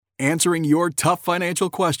answering your tough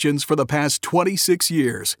financial questions for the past 26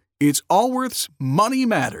 years. It's Allworth's Money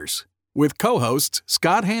Matters with co-hosts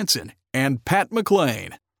Scott Hanson and Pat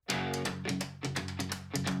McClain.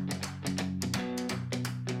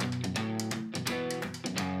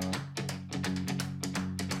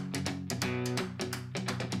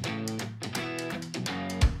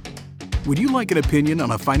 Would you like an opinion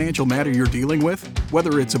on a financial matter you're dealing with?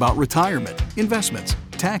 Whether it's about retirement, investments,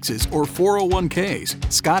 taxes, or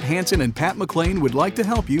 401ks, Scott Hanson and Pat McClain would like to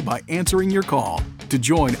help you by answering your call. To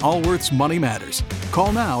join Allworth's Money Matters,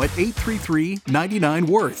 call now at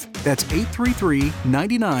 833-99-WORTH. That's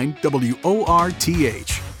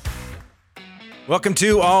 833-99-WORTH. Welcome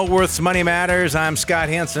to Allworth's Money Matters. I'm Scott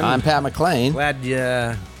Hanson. I'm Pat McClain. Glad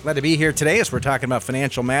to be here today as we're talking about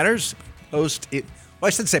financial matters. I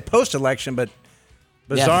should say post-election, but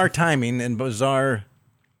bizarre timing and bizarre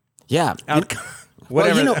outcome.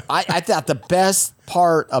 Well, I thought the best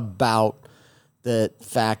part about the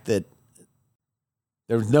fact that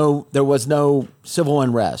there was no civil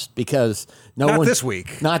unrest because Not this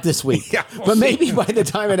week. Yeah, but maybe by the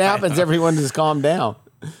time it happens, everyone has calmed down.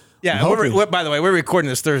 Yeah, by the way, we're recording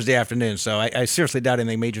this Thursday afternoon, so I seriously doubt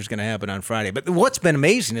anything major is going to happen on Friday. But what's been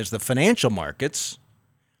amazing is the financial markets.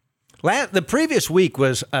 The previous week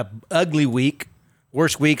was an ugly week,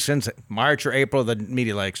 worst week since March or April. The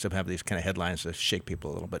media likes to have these kind of headlines to shake people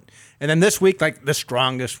a little bit. And then this week, like the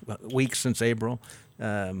strongest week since April.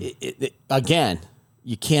 Again,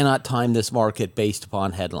 you cannot time this market based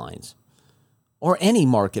upon headlines or any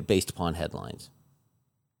market based upon headlines.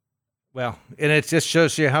 Well, and it just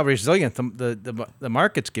shows you how resilient the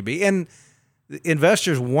markets can be. And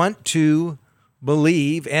investors want to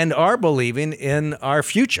believe and are believing in our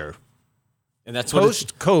future. And that's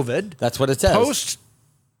post-COVID. That's what it says.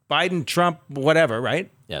 Post-Biden, Trump, whatever,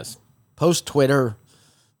 right? Yes. Post-Twitter,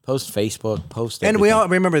 post-Facebook, post-everything. And we all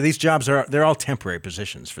remember these jobs they're all temporary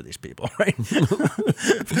positions for these people, right?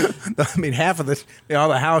 I mean, half of the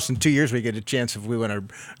House in 2 years we get a chance if we want to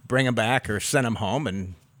bring them back or send them home.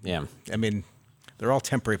 And yeah, I mean, they're all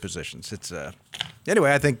temporary positions. It's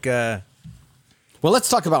anyway. I think. Well, let's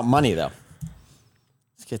talk about money, though.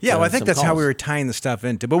 I think that's how we were tying the stuff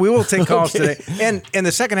into. But we will take calls today. And in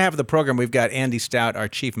the second half of the program, we've got Andy Stout, our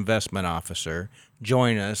Chief Investment Officer,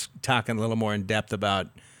 join us, talking a little more in depth about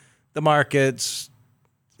the markets,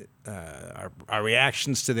 our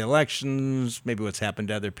reactions to the elections, maybe what's happened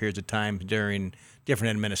to other periods of time during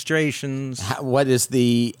different administrations. What is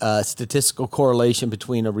the statistical correlation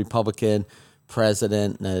between a Republican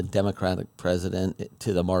president and a Democratic president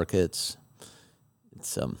to the markets?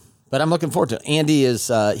 It's But I'm looking forward to it. Andy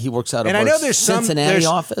he works out of our Cincinnati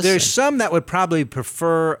office. There's some that would probably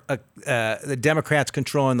prefer the Democrats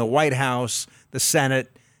controlling the White House, the Senate,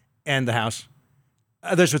 and the House.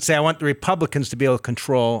 Others would say, I want the Republicans to be able to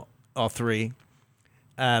control all three.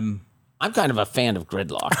 I'm kind of a fan of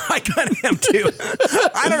gridlock. I kind of am too.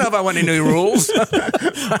 I don't know if I want any new rules.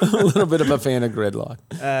 A little bit of a fan of gridlock.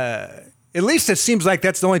 At least it seems like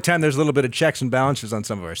that's the only time there's a little bit of checks and balances on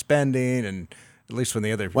some of our spending, and at least when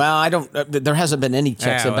the other... Well, there hasn't been any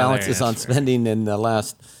checks and balances on spending in the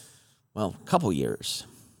last, couple years.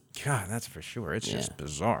 God, that's for sure. It's just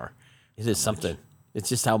bizarre. It is something. It's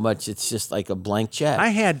just how much, it's just like a blank check. I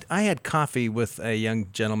had coffee with a young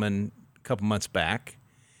gentleman a couple months back,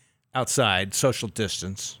 outside, social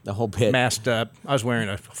distance. The whole bit. Masked up. I was wearing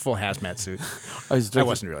a full hazmat suit. I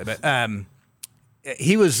wasn't really, but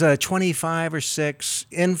he was 25 or 6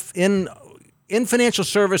 in financial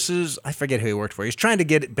services. I forget who he worked for. He's trying to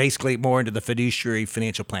get basically more into the fiduciary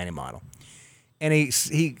financial planning model. And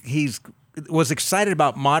he was excited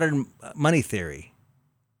about modern money theory.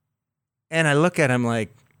 And I look at him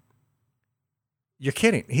like, you're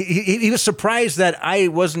kidding. He was surprised that I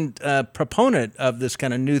wasn't a proponent of this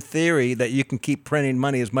kind of new theory that you can keep printing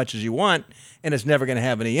money as much as you want and it's never going to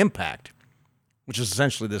have any impact, which is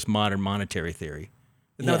essentially this modern monetary theory.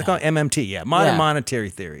 Isn't that what they call it? MMT, modern monetary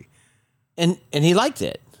theory. And he liked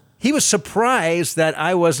it. He was surprised that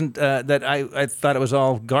I wasn't, that I thought it was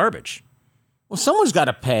all garbage. Well, someone's got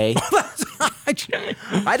to pay. I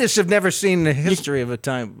just have never seen the history of a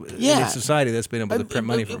time in society that's been able to print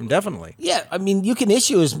money from indefinitely. Yeah, I mean, you can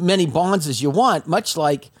issue as many bonds as you want, much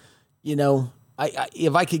like,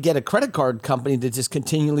 if I could get a credit card company to just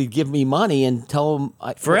continually give me money and tell them...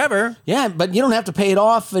 Forever. Yeah, but you don't have to pay it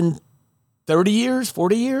off in 30 years,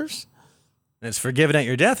 40 years. And it's forgiven at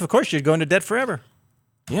your death. Of course, you'd go into debt forever.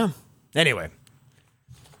 Yeah. Anyway.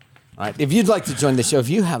 All right. If you'd like to join the show, if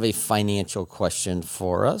you have a financial question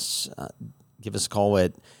for us, give us a call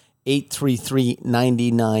at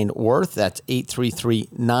 833-99-WORTH. That's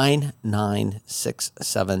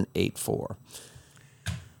 833-99-6784.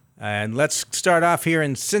 And let's start off here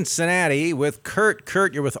in Cincinnati with Kurt.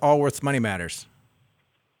 Kurt, you're with Allworth Money Matters.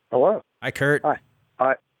 Hello. Hi, Kurt. Hi.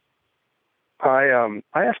 I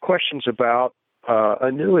have questions about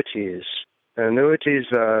annuities. Annuities.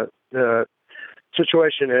 The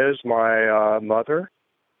situation is my mother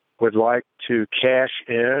would like to cash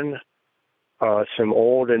in some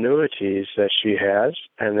old annuities that she has,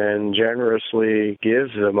 and then generously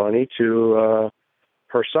give the money to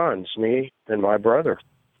her sons, me and my brother.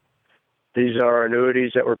 These are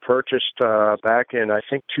annuities that were purchased back in, I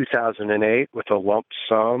think, 2008 with a lump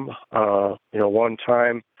sum,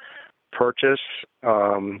 one-time purchase.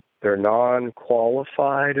 They're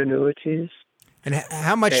non-qualified annuities. And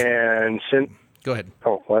how much? And Go ahead.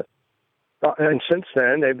 Oh, what? And since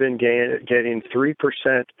then, they've been getting 3%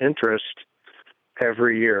 interest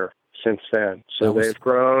every year since then. So they've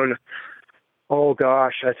grown. Oh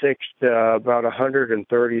gosh, I think about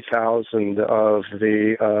 130,000 of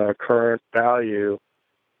the current value.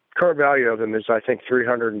 Current value of them is, I think,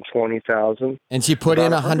 320,000. And she put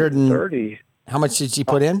in 130. How much did she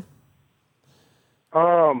put in?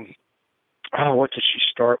 What did she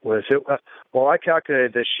start with? I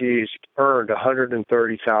calculated that she's earned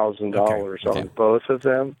 $130,000 on both of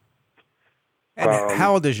them. And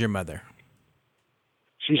how old is your mother?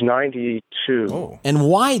 She's 92. Oh. And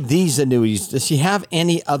why these annuities? Does she have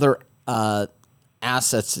any other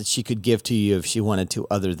assets that she could give to you if she wanted to,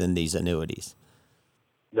 other than these annuities?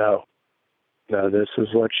 No, this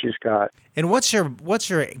is what she's got. And what's your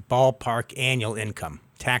ballpark annual income,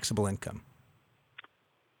 taxable income?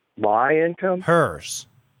 My income? Hers.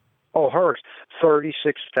 Oh, hers.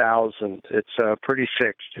 36,000. It's pretty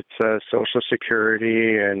fixed. It's Social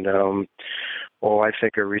Security and I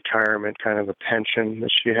think a retirement kind of a pension that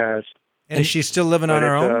she has. And is she still living on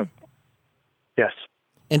her own? Yes.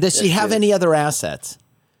 And does she have any other assets?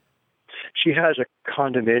 She has a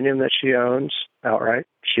condominium that she owns outright.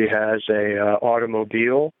 She has a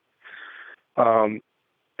automobile, and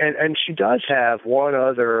she does have one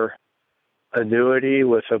other annuity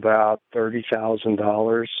with about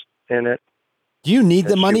 $30,000 in it. Do you need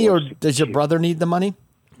the money, or does your brother need the money?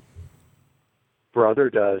 Brother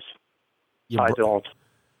does. I don't.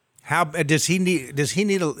 How does he need?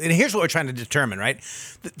 And here's what we're trying to determine, right?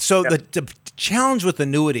 So the challenge with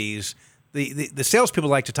annuities, the salespeople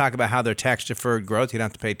like to talk about how they're tax deferred growth. You don't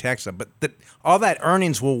have to pay tax on, but all that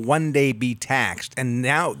earnings will one day be taxed, and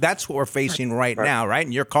now that's what we're facing right now, right?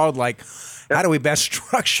 And you're called like, how do we best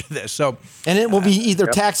structure this? So, and it will be either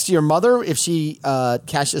taxed to your mother if she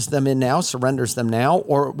cashes them in now, surrenders them now,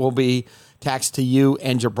 or it will be taxed to you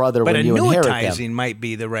and your brother when you inherit them. But annuitizing might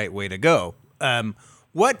be the right way to go. But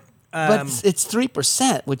it's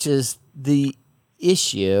 3%, which is the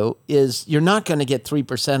issue. Is you're not going to get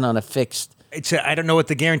 3% on a fixed. I don't know what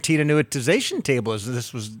the guaranteed annuitization table is.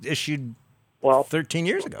 This was issued 13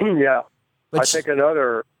 years ago. Yeah, but I think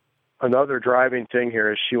another driving thing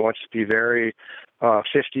here is she wants to be very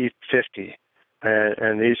 50-50,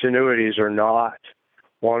 and these annuities are not.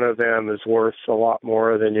 One of them is worth a lot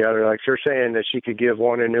more than the other. Like they're saying that she could give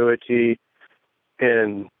one annuity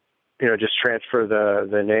and just transfer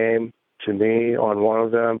the name to me on one of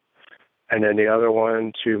them, and then the other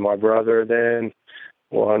one to my brother. Then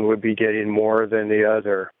one would be getting more than the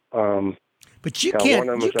other. But you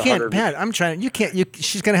can't, Pat. I'm trying. You can't.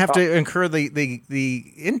 She's going to have to incur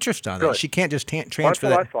the interest on it. She can't just transfer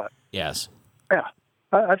that. I thought. Yes. Yeah,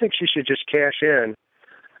 I think she should just cash in.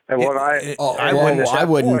 And I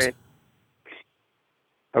wouldn't.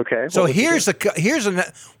 Okay. So here's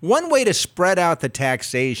one way to spread out the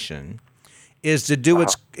taxation is to do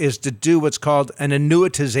what's called an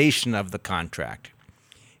annuitization of the contract.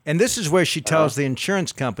 And this is where she tells the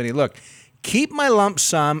insurance company, look, keep my lump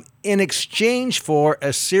sum in exchange for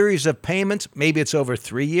a series of payments. Maybe it's over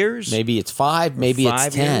 3 years. Maybe it's 5. Maybe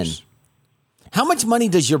it's 10. Years. How much money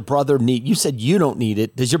does your brother need? You said you don't need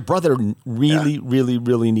it. Does your brother really, really,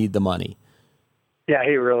 really need the money? Yeah,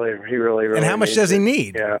 he really. And how much does he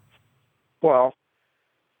need? Yeah. Well,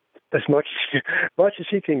 as much as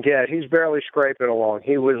he can get. He's barely scraping along.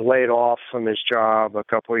 He was laid off from his job a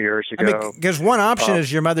couple of years ago. Because one option is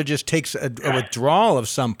your mother just takes a withdrawal of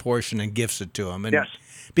some portion and gifts it to him. And yes.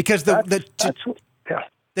 Because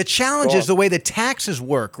the challenge is the way the taxes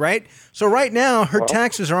work, right? So right now, her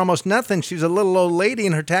taxes are almost nothing. She's a little old lady,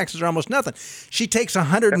 and her taxes are almost nothing. She takes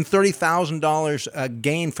 $130,000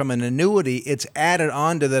 gain from an annuity. It's added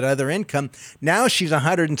on to that other income. Now she's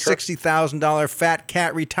 $160,000 fat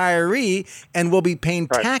cat retiree and will be paying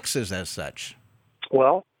taxes as such.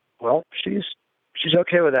 Well, she's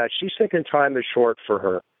okay with that. She's thinking time is short for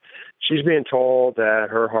her. She's being told that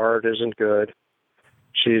her heart isn't good.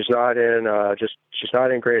 she's not in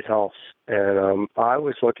great health. And I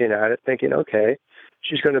was looking at it thinking, okay,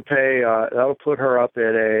 she's going to pay, that'll put her up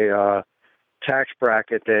in a tax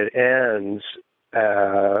bracket that ends,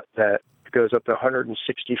 that goes up to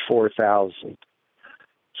 $164,000.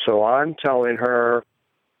 So I'm telling her,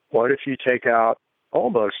 what if you take out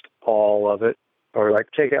almost all of it, or like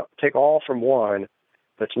take all from one,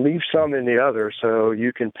 but leave some in the other, so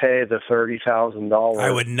you can pay the $30,000.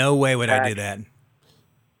 I would no way would tax. I do that.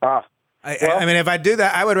 Well, I mean, if I do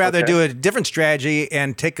that, I would rather do a different strategy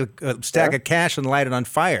and take a stack of cash and light it on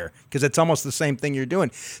fire, because it's almost the same thing you're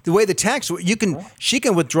doing. The way the tax, she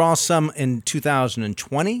can withdraw some in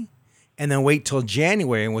 2020, and then wait till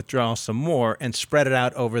January and withdraw some more and spread it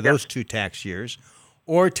out over those 2 tax years,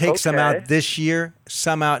 or take some out this year,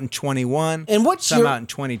 some out in 21, and some out in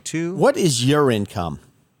 22. What is your income?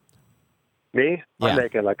 Me? Yeah. I'm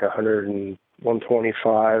making like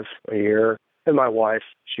 $125 a year. And my wife,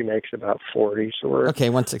 she makes about 40, so we're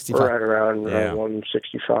 165. We're at around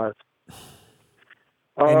 165.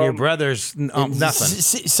 And your brother's nothing.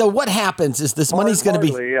 So what happens is this money's going to be.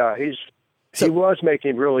 Yeah, he was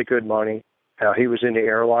making really good money. He was in the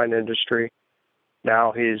airline industry.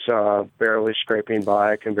 Now he's barely scraping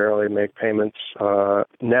by, can barely make payments.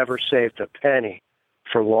 Never saved a penny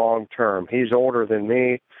for long term. He's older than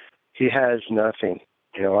me. He has nothing.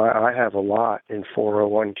 I have a lot in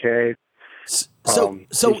 401k. So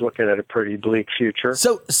he's looking at a pretty bleak future.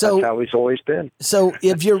 So that's how he's always been. So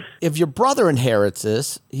if your brother inherits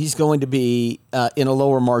this, he's going to be in a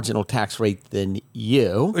lower marginal tax rate than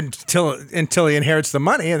you until he inherits the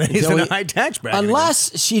money, and then he's in a high tax bracket.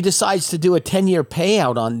 Unless she decides to do a 10-year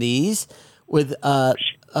payout on these with a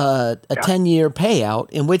 10-year payout,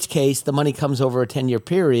 in which case the money comes over a 10-year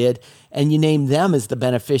period, and you name them as the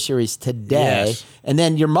beneficiaries today. Yes. And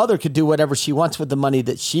then your mother could do whatever she wants with the money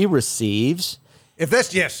that she receives. If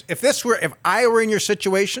I were in your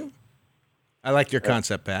situation, I like your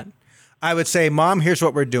concept, Pat. I would say, Mom, here's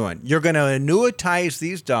what we're doing. You're going to annuitize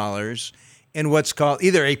these dollars in what's called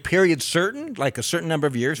either a period certain, like a certain number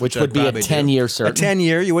of years, which would be a 10-year certain. A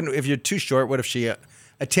 10-year. You wouldn't, if you're too short. What if a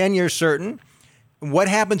 10-year certain? What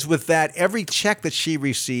happens with that? Every check that she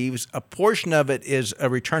receives, a portion of it is a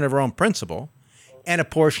return of her own principal, and a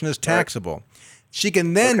portion is taxable. She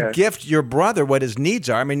can then gift your brother what his needs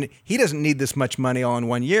are. I mean, he doesn't need this much money all in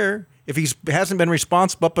 1 year. If he hasn't been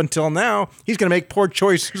responsible up until now, he's going to make poor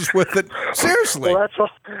choices with it. Seriously. Well,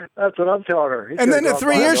 that's what I'm telling her. And then in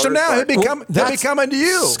 3 years from now, he'll be coming to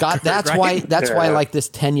you, Scott. That's why I like this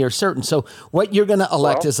 10-year certain. So what you're going to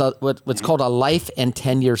elect is what's called a life and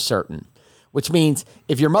 10-year certain, which means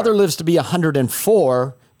if your mother lives to be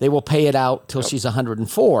 104, they will pay it out till she's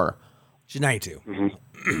 104. She's 92. Mm-hmm.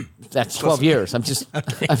 That's 12 years. I'm just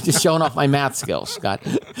showing off my math skills, Scott.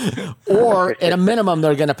 Or at a minimum,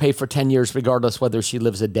 they're going to pay for 10 years, regardless whether she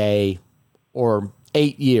lives a day or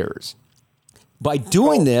 8 years. By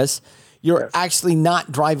doing this, you're actually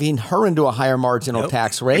not driving her into a higher marginal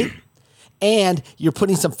tax rate. And you're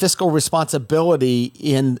putting some fiscal responsibility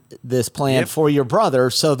in this plan for your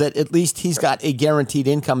brother, so that at least he's got a guaranteed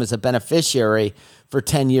income as a beneficiary for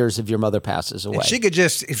 10 years if your mother passes away. And she could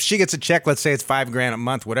if she gets a check, let's say it's $5,000 a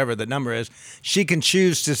month, whatever the number is, she can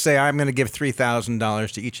choose to say, I'm going to give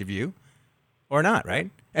 $3,000 to each of you, or not, right?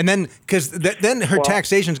 And then, because then her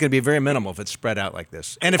taxation is going to be very minimal if it's spread out like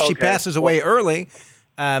this. And if she passes away early,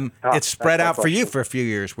 it's spread out for you for a few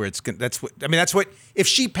years. That's what. If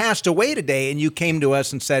she passed away today and you came to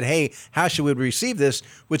us and said, "Hey, how should we receive this?"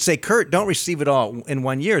 Would say, "Kurt, don't receive it all in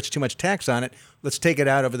 1 year. It's too much tax on it. Let's take it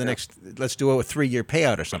out over the next. Let's do a 3-year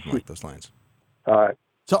payout or something like those lines." All right.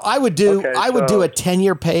 So I would do do a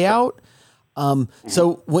 10-year payout.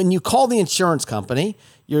 So when you call the insurance company,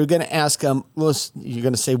 you're going to ask them. You're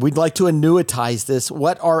going to say, "We'd like to annuitize this.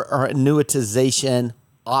 What are our annuitization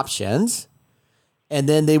options?" And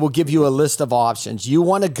then they will give you a list of options. You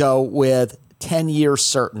want to go with 10-year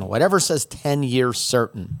certain, whatever says 10-year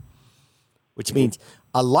certain, which means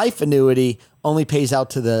a life annuity only pays out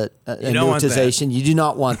to the annuitization. You do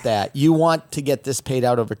not want that. You want to get this paid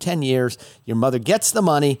out over 10 years. Your mother gets the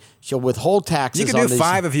money. She'll withhold taxes. You can do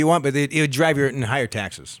 5 if you want, but it would drive you in higher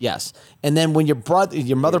taxes. Yes. And then when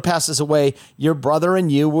your mother passes away, your brother and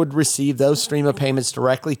you would receive those stream of payments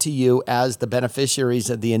directly to you as the beneficiaries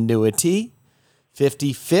of the annuity.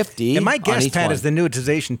 50-50. And my guess, Pat, is the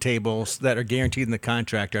annuitization tables that are guaranteed in the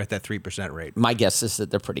contract are at that 3% rate. My guess is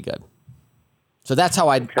that they're pretty good. So that's how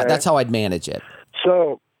I'd manage it.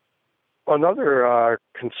 So another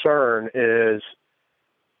concern is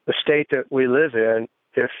the state that we live in.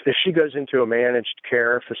 If she goes into a managed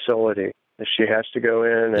care facility, if she has to go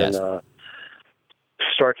in and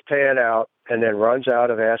starts paying out, and then runs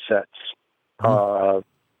out of assets,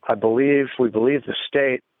 we believe the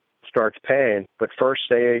state starts paying, but first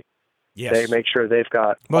they make sure they've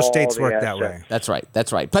got most all states the work assets. that way.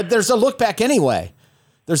 That's right. But there's a look back anyway.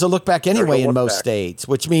 In most states,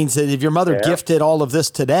 which means that if your mother gifted all of this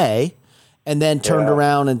today and then turned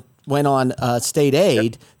around and went on state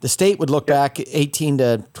aid, the state would look back 18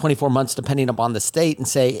 to 24 months, depending upon the state, and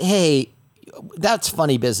say, hey, that's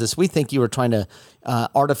funny business. We think you were trying to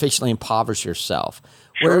artificially impoverish yourself.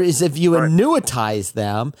 Sure. Whereas if you annuitize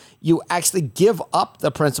them, you actually give up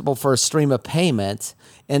the principal for a stream of payments.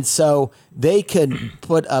 And so they could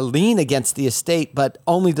put a lien against the estate, but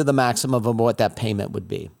only to the maximum of what that payment would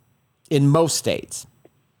be in most states.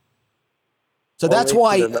 So that's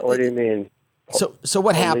why. What do you mean? So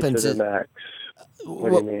what happens is. What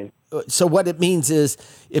do you mean? So what it means is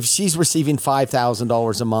if she's receiving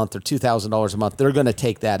 $5,000 a month or $2,000 a month, they're going to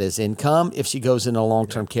take that as income if she goes in a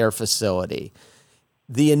long-term care facility.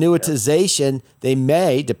 The annuitization, they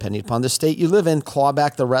may, depending upon the state you live in, claw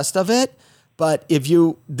back the rest of it. But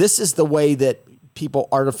this is the way that people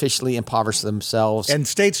artificially impoverish themselves. And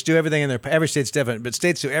states do everything in their every state's different, but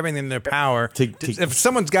states do everything in their power. If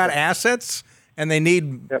someone's got assets and they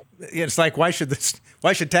need, it's like why should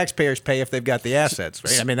taxpayers pay if they've got the assets?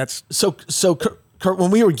 Right? I mean that's so. Kurt,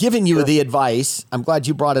 when we were giving you the advice, I'm glad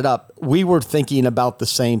you brought it up. We were thinking about the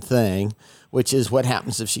same thing, which is what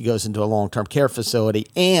happens if she goes into a long-term care facility.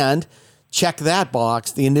 And check that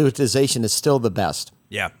box. The annuitization is still the best.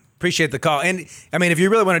 Yeah. Appreciate the call. And I mean, if you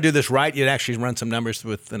really want to do this right, you'd actually run some numbers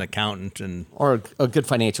with an accountant or a good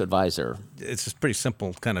financial advisor. It's just pretty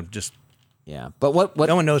simple, kind of just. Yeah. But what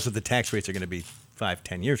no one knows what the tax rates are going to be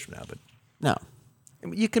 5-10 years from now, but no.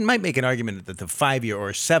 You might make an argument that the 5-year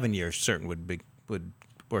or 7-year certain would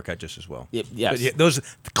work out just as well. Yes. But those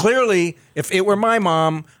clearly, if it were my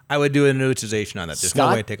mom, I would do an annuitization on that. There's no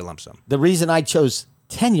way I'd take a lump sum. The reason I chose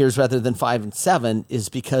 10 years rather than 5 and 7 is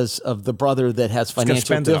because of the brother that has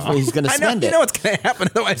financial difficulty. He's going to spend it. You know what's going to happen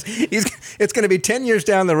otherwise. It's going to be 10 years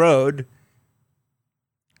down the road.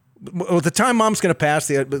 Well, the time mom's going to pass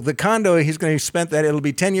the condo, he's going to spend that. It'll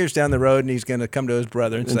be 10 years down the road, and he's going to come to his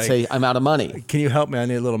brother and say, I'm out of money. Can you help me? I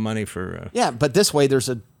need a little money for. Yeah, but this way there's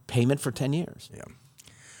a payment for 10 years. Yeah.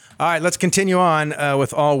 All right, let's continue on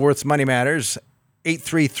with Allworth's Money Matters.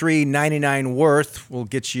 833-99-WORTH will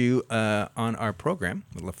get you on our program.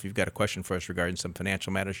 If you've got a question for us regarding some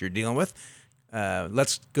financial matters you're dealing with,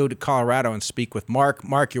 let's go to Colorado and speak with Mark.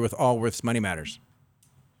 Mark, you're with Allworth's Money Matters.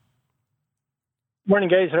 Morning,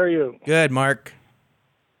 guys. How are you? Good, Mark.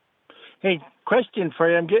 Hey, question for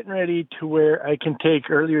you. I'm getting ready to where I can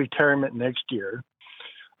take early retirement next year.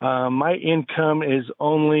 My income is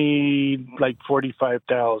only like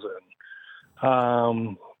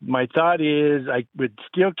 $45,000. My thought is I would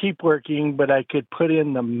still keep working, but I could put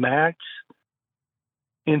in the max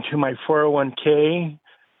into my 401k,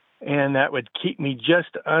 and that would keep me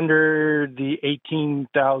just under the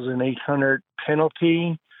 $18,800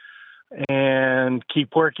 penalty and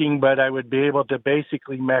keep working, but I would be able to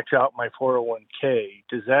basically max out my 401k.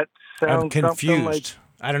 Does that sound I'm confused. Something like...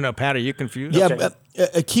 I don't know, Pat, are you confused? Yeah, okay.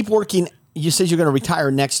 But keep working. You said you're going to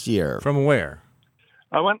retire next year. From where?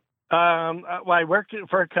 I worked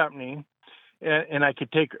for a company, and I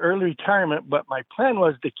could take early retirement, but my plan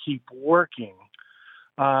was to keep working.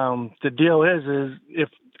 The deal is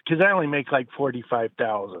because I only make like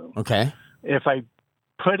 $45,000. Okay. If I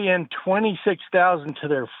put in $26,000 to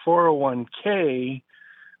their 401k,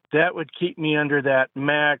 that would keep me under that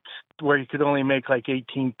max where you could only make like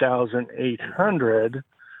 $18,800.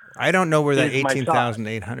 I don't know where that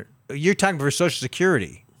 $18,800. You're talking for Social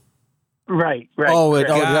Security. Right.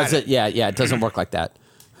 Does it? Yeah, it doesn't work like that.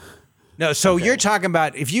 No, so you're talking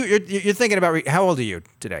about if you're thinking about how old are you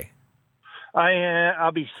today?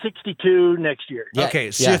 I'll be 62 next year. Yeah,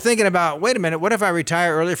 okay, so you're thinking about, wait a minute, what if I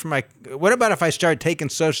retire early from what about if I start taking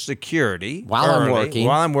Social Security while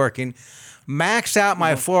I'm working, max out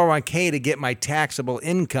my 401k to get my taxable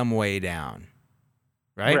income way down,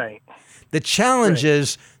 right? Right. The challenge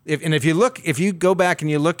is, if you go back and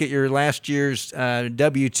you look at your last year's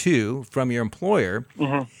W-2 from your employer,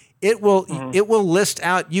 it will list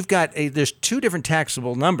out. You've got there's two different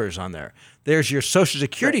taxable numbers on there. There's your Social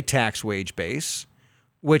Security tax wage base,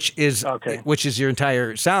 which is your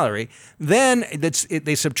entire salary. Then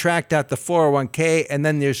they subtract out the 401k, and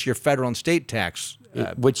then there's your federal and state tax,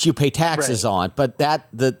 which you pay taxes on. But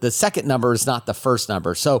the second number is not the first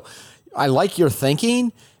number. So I like your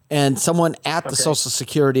thinking. And someone at the Social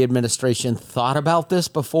Security Administration thought about this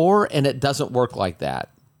before, and it doesn't work like that.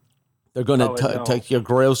 They're going to take your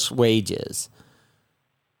gross wages.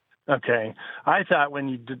 Okay. I thought when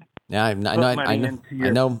you Yeah, I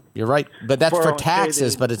know you're right, but that's for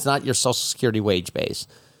taxes, but it's not your Social Security wage base.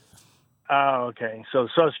 Oh, okay. So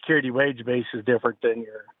Social Security wage base is different than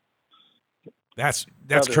your. That's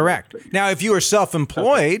correct. Now, if you were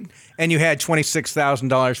self-employed and you had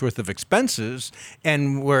 $26,000 worth of expenses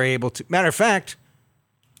and were able to, matter of fact,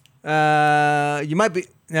 you might be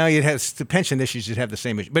now you'd have the pension issues. You'd have the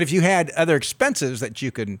same issue, but if you had other expenses that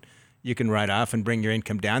you can write off and bring your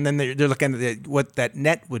income down, then they're looking at what that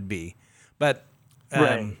net would be. But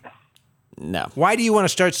right. No. Why do you want to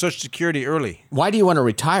start Social Security early? Why do you want to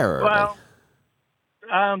retire early? Well,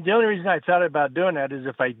 the only reason I thought about doing that is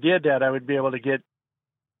if I did that, I would be able to get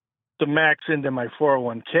the max into my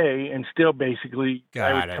 401k and still basically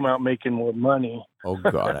I would come out making more money. Oh,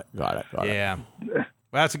 got it. Yeah. Well,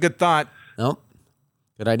 that's a good thought. Nope.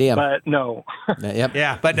 Good idea. But no. Yep.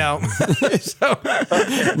 Yeah, but no. So,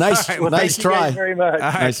 nice, right, well, nice thank try. You guys very much.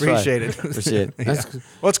 I appreciate it. Appreciate it. Yeah.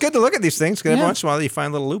 Well, it's good to look at these things because every once in a while you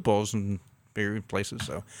find little loopholes in various places.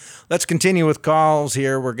 So let's continue with calls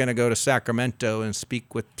here. We're going to go to Sacramento and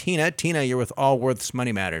speak with Tina. Tina, you're with Allworth's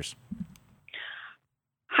Money Matters.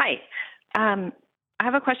 Hi. I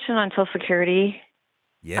have a question on Social Security.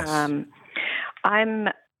 Yes. I'm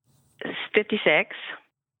 56.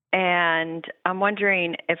 And I'm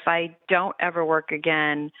wondering if I don't ever work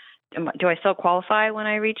again, do I still qualify when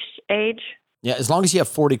I reach age? Yeah, as long as you have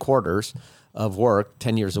 40 quarters of work,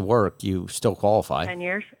 10 years of work, you still qualify. 10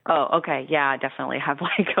 years? Oh, okay. Yeah, I definitely have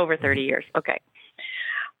over 30 years. Okay.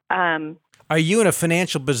 Are you in a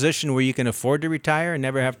financial position where you can afford to retire and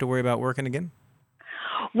never have to worry about working again?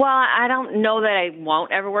 Well, I don't know that I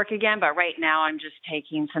won't ever work again, but right now I'm just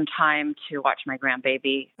taking some time to watch my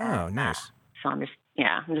grandbaby. Oh, nice. So I'm just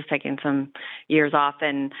taking some years off,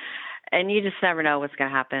 and you just never know what's going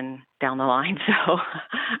to happen down the line. So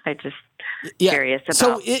I just curious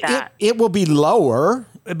about that. It will be lower,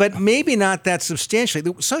 but maybe not that substantially.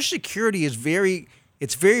 The Social Security is very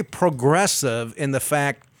progressive in the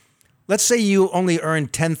fact. Let's say you only earn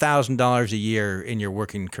 $10,000 a year in your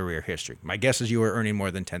working career history. My guess is you were earning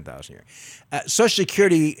more than $10,000 a year. Social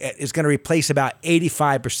Security is going to replace about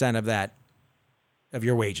 85% of that, of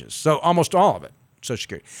your wages. So almost all of it, Social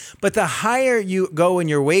Security. But the higher you go in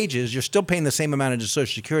your wages, you're still paying the same amount of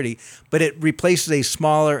Social Security, but it replaces a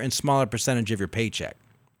smaller and smaller percentage of your paycheck.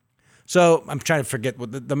 So I'm trying to forget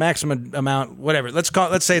what the maximum amount, whatever. Let's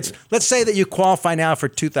say that you qualify now for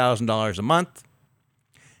 $2,000 a month.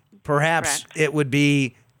 Perhaps Correct. It would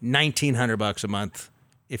be $1,900 a month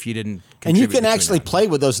if you didn't. And you can actually play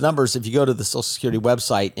with those numbers if you go to the Social Security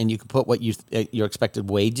website and you can put what your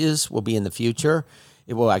expected wages will be in the future.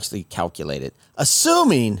 It will actually calculate it,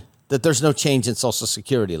 assuming that there's no change in Social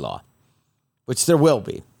Security law, which there will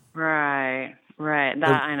be. Right.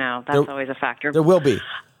 I know that's always a factor. There will be.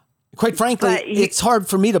 Quite frankly, it's hard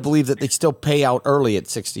for me to believe that they still pay out early at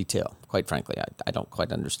 62. Quite frankly, I don't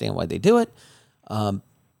quite understand why they do it.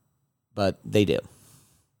 But they do.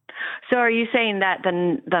 So are you saying that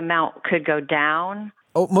the amount could go down?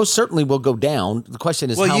 Oh, most certainly will go down. The question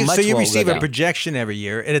is how much So you will receive go a down. projection every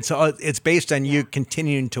year, and it's based on you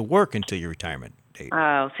continuing to work until your retirement date.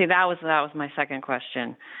 Oh, see, that was my second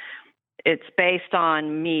question. It's based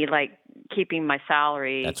on me, like, keeping my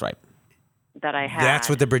salary. That's right. That I had. That's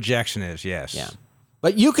what the projection is, yes. Yeah.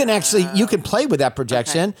 But you can actually, you can play with that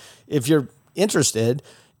projection if you're interested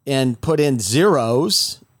and put in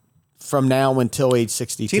zeros from now until age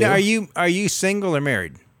 62. Tina, are you single or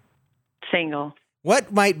married? Single.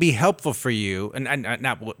 What might be helpful for you, and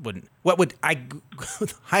not what would I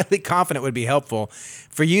highly confident would be helpful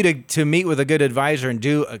for you to meet with a good advisor and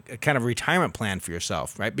do a kind of retirement plan for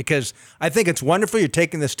yourself, right? Because I think it's wonderful you're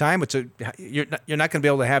taking this time. You're not going to be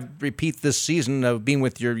able to repeat this season of being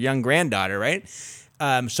with your young granddaughter, right?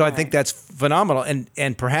 So I think that's phenomenal,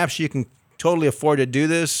 and perhaps you can totally afford to do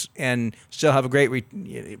this and still have a great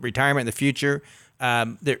retirement in the future.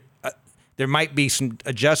 There might be some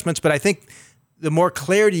adjustments, but I think the more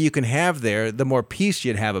clarity you can have there, the more peace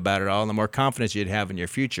you'd have about it all, and the more confidence you'd have in your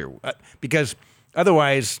future. Because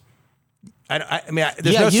otherwise, there's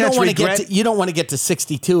no sense regret. You don't want to get to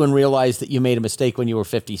 62 and realize that you made a mistake when you were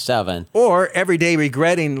 57. Or every day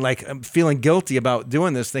regretting, like feeling guilty about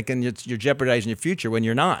doing this, thinking you're jeopardizing your future when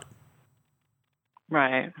you're not.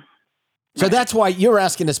 Right. So that's why you're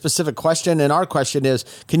asking a specific question, and our question is,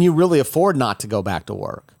 can you really afford not to go back to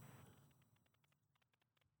work?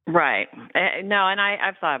 Right. No, and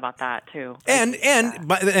I've thought about that too. And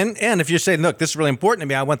if you're saying, look, this is really important to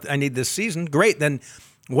me, I need this season, great. Then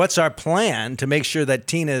what's our plan to make sure that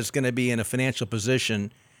Tina is going to be in a financial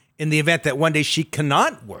position in the event that one day she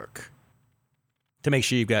cannot work, to make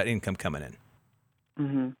sure you've got income coming in?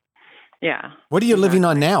 Mm-hmm. Yeah. What are you living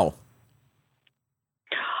on now?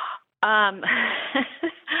 I've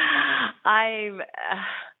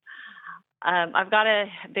got a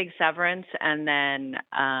big severance, and then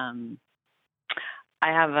I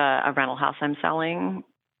have a rental house I'm selling.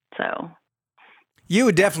 So you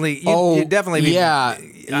would definitely, you'd definitely be. Yeah,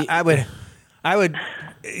 I would.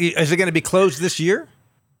 Is it going to be closed this year?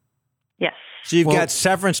 Yes. So you've got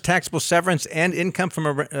severance, taxable severance, and income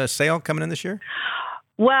from a sale coming in this year?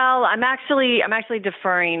 Well, I'm actually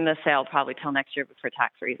deferring the sale probably till next year for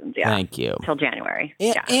tax reasons. Yeah. Thank you. Till January.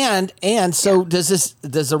 And so does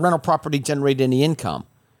the rental property generate any income?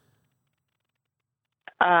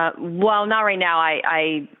 Well, not right now.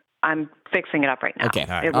 I'm fixing it up right now. Okay.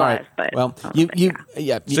 It All was, right. but well, So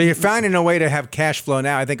you're finding a way to have cash flow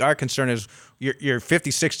now. I think our concern is you're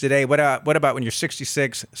 56 today. What about when you're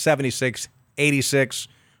 66, 76, 86,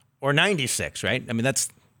 or 96? Right? I mean, that's.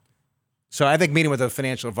 So I think meeting with a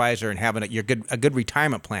financial advisor and having a good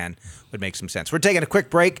retirement plan would make some sense. We're taking a quick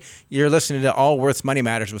break. You're listening to Allworth's Money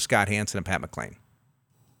Matters with Scott Hanson and Pat McClain.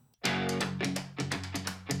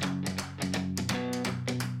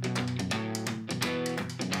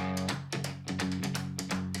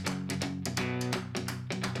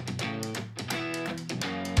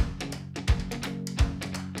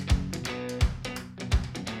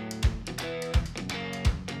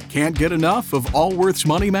 Can't get enough of Allworth's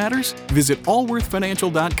Money Matters? Visit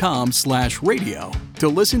allworthfinancial.com/radio to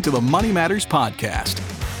listen to the Money Matters podcast.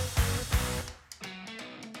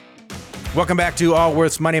 Welcome back to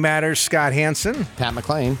Allworth's Money Matters. Scott Hanson. Pat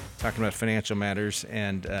McClain. Talking about financial matters.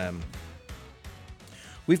 And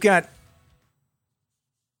we've got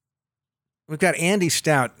Andy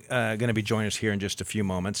Stout going to be joining us here in just a few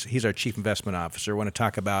moments. He's our Chief Investment Officer. I want to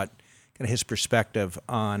talk about kind of his perspective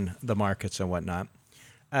on the markets and whatnot.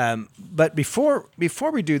 But before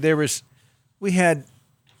we do, we had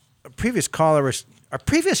a previous caller. Our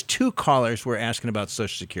previous two callers were asking about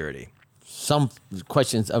Social Security. Some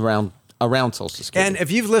questions around Social Security. And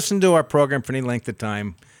if you've listened to our program for any length of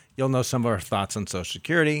time, you'll know some of our thoughts on Social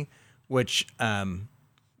Security, which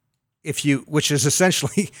is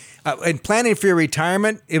essentially in planning for your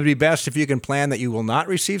retirement, it would be best if you can plan that you will not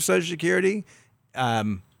receive Social Security.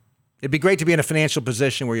 It'd be great to be in a financial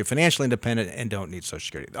position where you're financially independent and don't need Social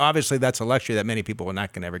Security. Obviously, that's a luxury that many people are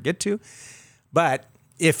not going to ever get to. But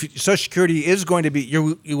if Social Security is going to be,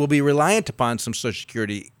 you will be reliant upon some Social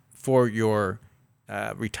Security for your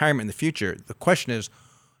retirement in the future. The question is,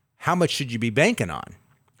 how much should you be banking on?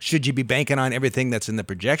 Should you be banking on everything that's in the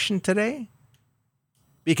projection today?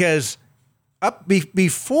 Because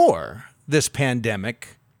before this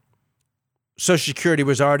pandemic, Social Security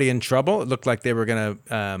was already in trouble. It looked like they were going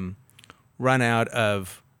to run out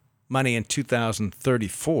of money in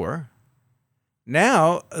 2034.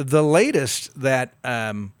 Now, the latest that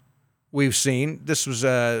we've seen, this was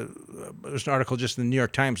an article just in the New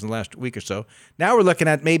York Times in the last week or so. Now we're looking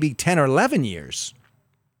at maybe 10 or 11 years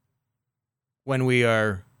when we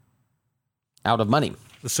are out of money.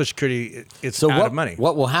 The Social Security, it's out of money.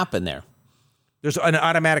 What will happen there? There's an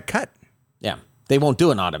automatic cut. Yeah, they won't do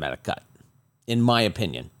an automatic cut, in my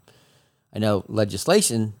opinion. I know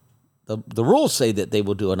legislation, the rules say that they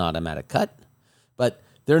will do an automatic cut, but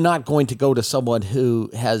they're not going to go to someone who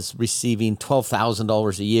has receiving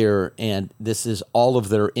 $12,000 a year and this is all of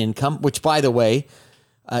their income, which, by the way,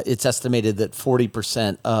 it's estimated that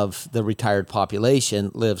 40% of the retired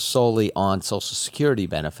population lives solely on Social Security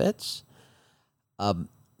benefits,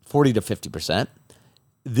 40 to 50%.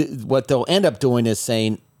 What they'll end up doing is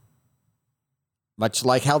saying, much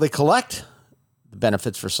like how they collect the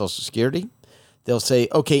benefits for Social Security, they'll say,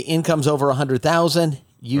 okay, income's over 100,000,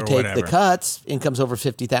 you take whatever. The cuts. Income's over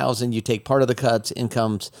 50,000, you take part of the cuts.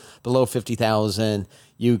 Income's below 50,000,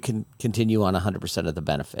 you can continue on 100% of the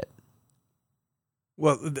benefit.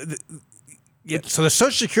 Well, so the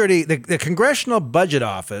Social Security, the Congressional Budget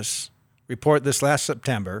Office report this last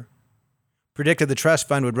September predicted the trust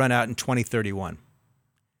fund would run out in 2031.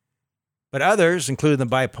 But others, including the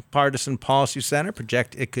Bipartisan Policy Center,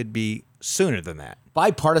 project it could be sooner than that.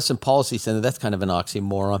 Bipartisan Policy Center, that's kind of an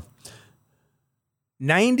oxymoron.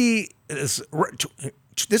 This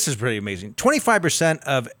is pretty amazing. 25%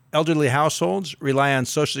 of elderly households rely on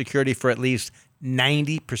Social Security for at least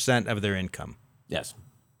 90% of their income. Yes.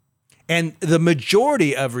 And the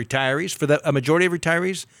majority of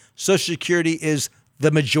retirees, Social Security is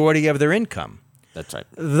the majority of their income. That's right.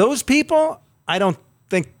 Those people, I don't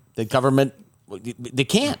think... The government, they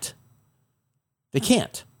can't. They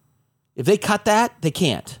can't. If they cut that, they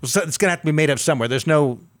can't. So it's going to have to be made up somewhere. There's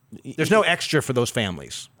no extra for those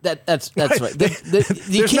families. That's right.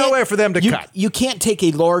 There's nowhere for them to cut. You can't take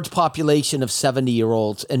a large population of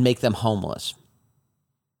 70-year-olds and make them homeless.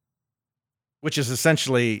 Which is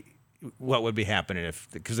essentially what would be happening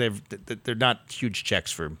because they're not huge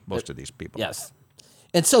checks for most of these people. Yes.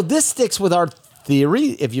 And so this sticks with our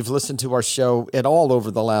theory, if you've listened to our show at all over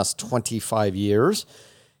the last 25 years.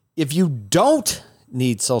 If you don't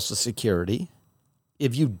need Social Security,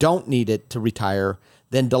 if you don't need it to retire,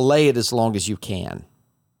 then delay it as long as you can.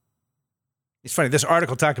 It's funny. This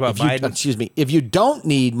article talked about Biden. If you don't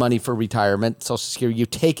need money for retirement, Social Security, you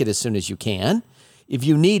take it as soon as you can. If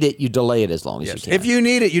you need it, you delay it as long as you can. If you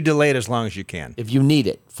need it, you delay it as long as you can. If you need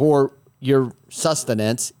it for your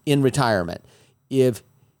sustenance in retirement. If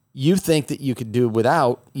you think that you could do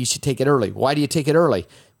without, you should take it early. Why do you take it early?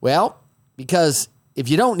 Well, because if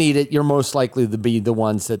you don't need it, you're most likely to be the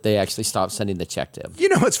ones that they actually stop sending the check to. You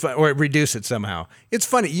know what's fun, or reduce it somehow. It's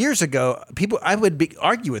funny. Years ago, I would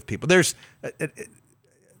argue with people.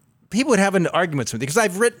 People would have arguments with me because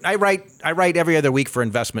I write every other week for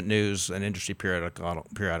Investment News, an industry periodical,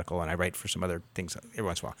 and I write for some other things every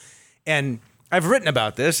once in a while. And I've written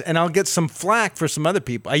about this, and I'll get some flack for some other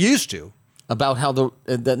people. I used to. About how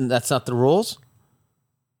that's not the rules?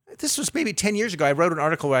 This was maybe 10 years ago. I wrote an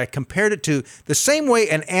article where I compared it to the same way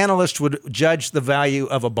an analyst would judge the value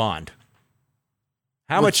of a bond.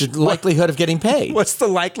 What's the likelihood of getting paid? What's the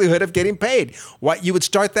likelihood of getting paid? You would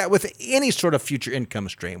start that with any sort of future income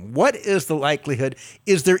stream. What is the likelihood?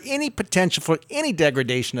 Is there any potential for any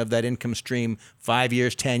degradation of that income stream 5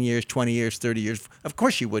 years, 10 years, 20 years, 30 years? Of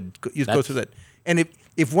course you would. You'd go through that. And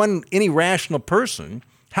if any rational person,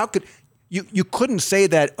 how could you couldn't say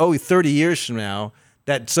that, 30 years from now,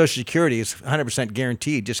 that Social Security is 100%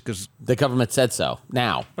 guaranteed just because the government said so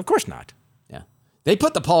now. Of course not. Yeah. They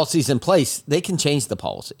put the policies in place. They can change the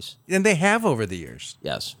policies. And they have over the years.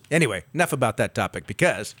 Yes. Anyway, enough about that topic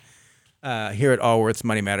because here at Allworth's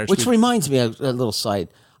Money Matters. Which reminds me, a little side.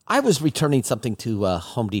 I was returning something to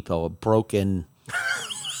Home Depot, a broken...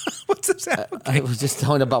 What's this? Okay. I was just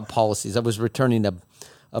telling about policies. I was returning a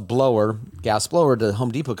gas blower to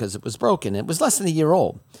Home Depot because it was broken. It was less than a year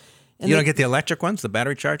old. And you don't get the electric ones, the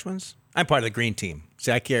battery charged ones? I'm part of the green team.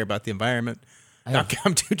 See, I care about the environment. I'm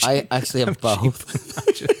too cheap. I actually have both.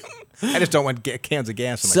 I just don't want cans of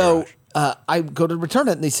gas in my garage. I go to return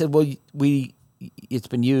it, and they said, well, it's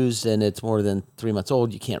been used, and it's more than 3 months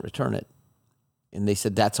old. You can't return it. And they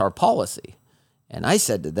said, that's our policy. And I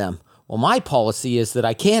said to them, well, my policy is that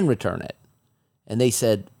I can return it. And they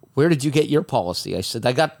said, where did you get your policy? I said,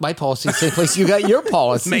 I got my policy the same place you got your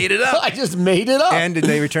policy. Made it up. I just made it up. And did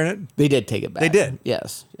they return it? They did take it back. They did?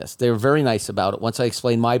 Yes. They were very nice about it. Once I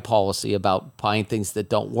explained my policy about buying things that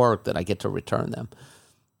don't work, that I get to return them.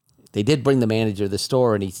 They did bring the manager of the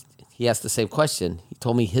store, and he asked the same question. He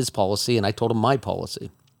told me his policy, and I told him my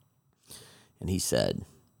policy. And he said...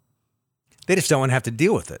 They just don't want to have to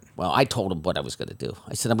deal with it. Well, I told him what I was going to do.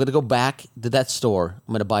 I said, I'm going to go back to that store.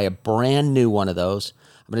 I'm going to buy a brand new one of those.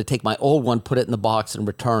 I'm going to take my old one, put it in the box, and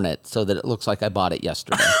return it so that it looks like I bought it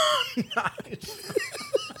yesterday.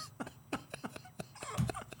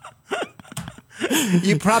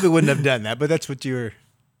 You probably wouldn't have done that, but that's what you were...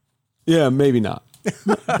 Yeah, maybe not.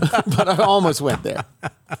 But I almost went there.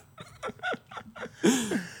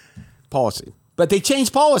 Policy. But they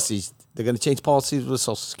changed policies. They're going to change policies with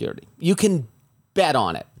Social Security. You can bet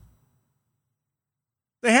on it.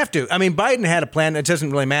 They have to. I mean, Biden had a plan. It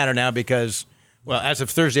doesn't really matter now because, well, as of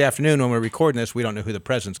Thursday afternoon when we're recording this, we don't know who the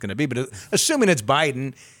president's going to be. But assuming it's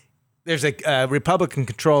Biden, there's a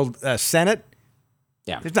Republican-controlled Senate.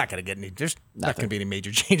 Yeah. There's not going to get any. There's not going to be any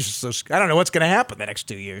major changes. So I don't know what's going to happen the next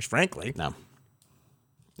 2 years, frankly. No.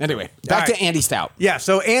 Anyway, back to Andy Stout. Yeah,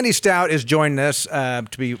 so Andy Stout is joining us to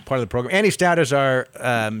be part of the program. Andy Stout is our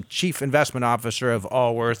Chief Investment Officer of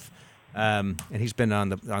Allworth, and he's been on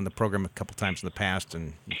the program a couple times in the past,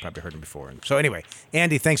 and you've probably heard him before. And so anyway,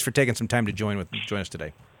 Andy, thanks for taking some time to join us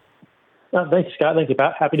today. Thanks, Scott. Thank you,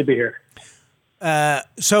 Pat. Happy to be here. As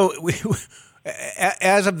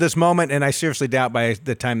of this moment, and I seriously doubt by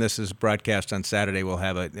the time this is broadcast on Saturday, we'll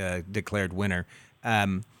have a declared winner.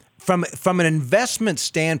 From an investment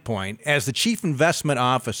standpoint, as the chief investment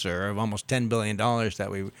officer of almost $10 billion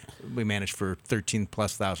that we manage for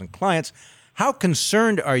 13,000+ clients, how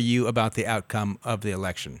concerned are you about the outcome of the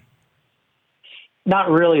election?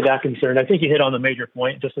 Not really that concerned. I think you hit on the major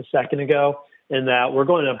point just a second ago in that we're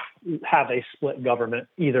going to have a split government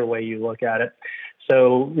either way you look at it.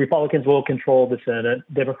 So Republicans will control the Senate,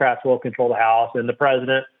 Democrats will control the House, and the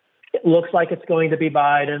president, it looks like it's going to be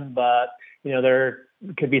Biden, but there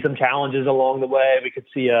could be some challenges along the way. We could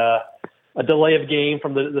see a delay of game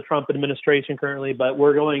from the Trump administration currently, but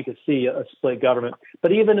we're going to see a split government.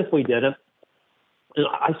 But even if we didn't, and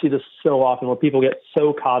I see this so often where people get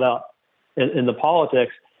so caught up in the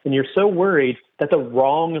politics, and you're so worried that the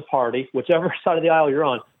wrong party, whichever side of the aisle you're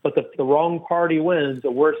on, but the wrong party wins,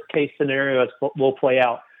 the worst case scenario will play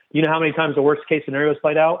out. You know how many times the worst case scenario is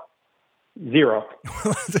played out? 0.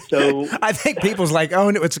 So I think people's like,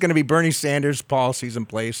 oh, no, it's going to be Bernie Sanders policies in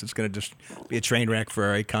place. It's going to just be a train wreck for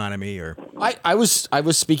our economy. Or I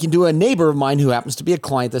was speaking to a neighbor of mine who happens to be a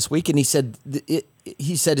client this week, and he said,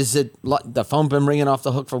 is it the phone been ringing off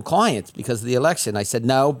the hook from clients because of the election? I said,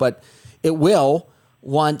 no, but it will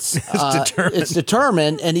once it's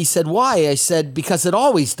determined. And he said, why? I said, because it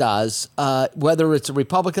always does. Whether it's a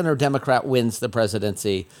Republican or Democrat wins the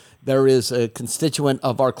presidency, there is a constituent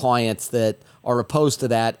of our clients that are opposed to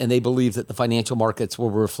that, and they believe that the financial markets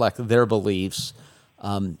will reflect their beliefs,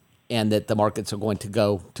 and that the markets are going to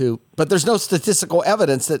go to. But there's no statistical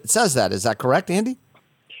evidence that says that. Is that correct, Andy?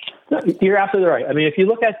 No, you're absolutely right. I mean, if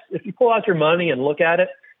you pull out your money and look at it,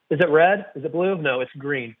 is it red? Is it blue? No, it's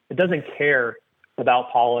green. It doesn't care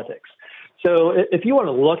about politics. So if you want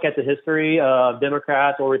to look at the history of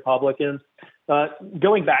Democrats or Republicans,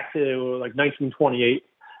 going back to like 1928,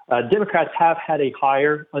 Democrats have had a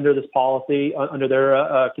higher under this policy, under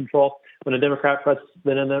their control. When a Democrat has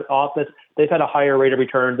been in the office, they've had a higher rate of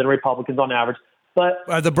return than Republicans on average. But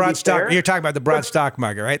the broad stock, you're talking about the broad stock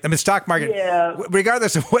market, right? I mean, stock market,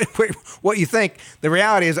 regardless of what you think, the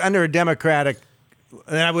reality is under a Democratic,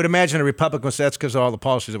 and I would imagine a Republican would say that's because of all the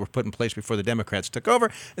policies that were put in place before the Democrats took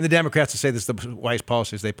over, and the Democrats would say this is the wise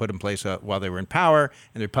policies they put in place while they were in power,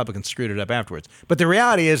 and the Republicans screwed it up afterwards. But the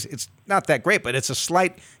reality is it's not that great, but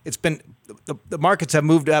the markets have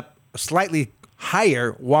moved up slightly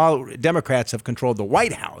higher while Democrats have controlled the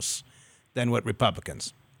White House than what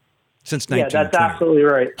Republicans since 1920. Yeah, that's absolutely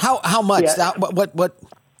right. How much? Yeah. What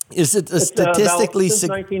is it statistically? Since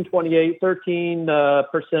 1928,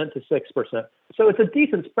 13% to 6%. So it's a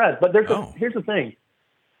decent spread. But here's the thing.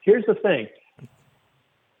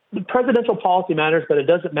 The presidential policy matters, but it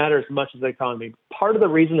doesn't matter as much as the economy. Part of the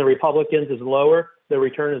reason the Republicans is lower, the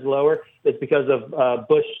return is lower, is because of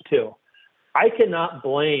Bush 2. I cannot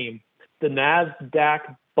blame the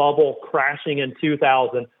NASDAQ bubble crashing in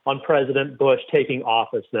 2000 on President Bush taking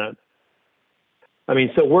office then. I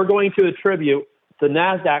mean, so we're going to attribute the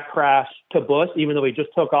NASDAQ crash to Bush, even though he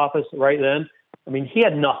just took office right then. I mean, he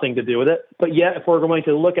had nothing to do with it. But yet, if we're going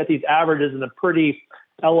to look at these averages in a pretty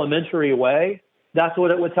elementary way, that's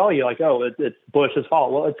what it would tell you. Like, oh, it's Bush's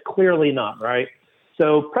fault. Well, it's clearly not, right?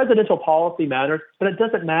 So presidential policy matters, but it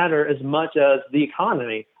doesn't matter as much as the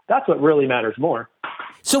economy. That's what really matters more.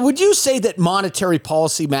 So would you say that monetary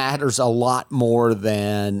policy matters a lot more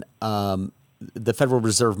than the Federal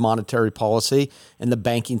Reserve monetary policy, and the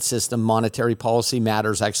banking system monetary policy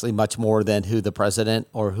matters actually much more than who the president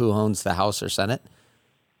or who owns the House or Senate?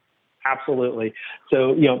 Absolutely.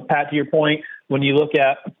 So, Pat, to your point, when you look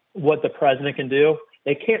at what the president can do,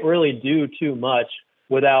 they can't really do too much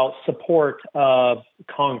without support of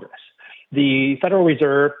Congress. The Federal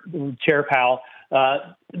Reserve, Chair Powell,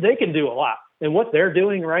 they can do a lot. And what they're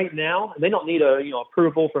doing right now, they don't need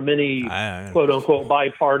approval from any quote unquote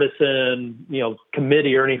bipartisan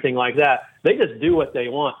committee or anything like that. They just do what they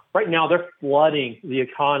want. Right now, they're flooding the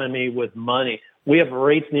economy with money. We have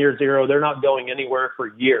rates near zero. They're not going anywhere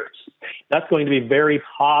for years. That's going to be very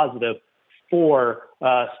positive for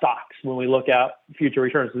stocks when we look at future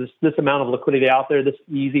returns. This amount of liquidity out there, this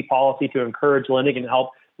easy policy to encourage lending and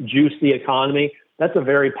help juice the economy, that's a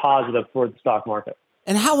very positive for the stock market.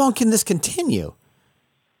 And how long can this continue?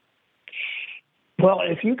 Well,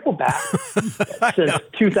 if you go back since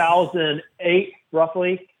 2008,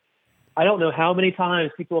 roughly, I don't know how many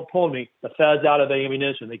times people have told me the Fed's out of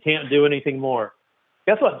ammunition. They can't do anything more.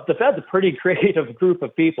 Guess what? The Fed's a pretty creative group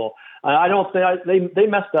of people. I don't think they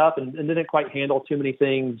messed up and didn't quite handle too many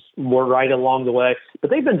things more right along the way. But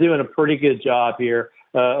they've been doing a pretty good job here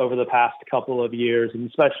over the past couple of years, and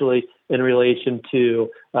especially in relation to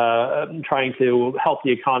trying to help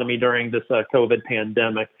the economy during this COVID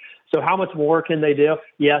pandemic. So how much more can they do?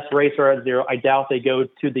 Yes, rates are at zero. I doubt they go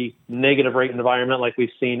to the negative rate environment like we've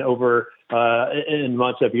seen over in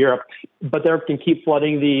much of Europe. But they can keep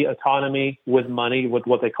flooding the economy with money with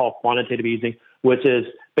what they call quantitative easing, which is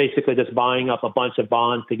basically just buying up a bunch of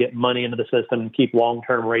bonds to get money into the system and keep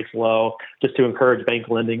long-term rates low, just to encourage bank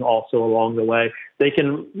lending also along the way. They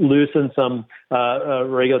can loosen some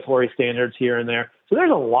regulatory standards here and there. So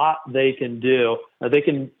there's a lot they can do. They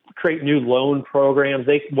can create new loan programs.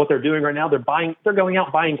 What they're doing right now, they're going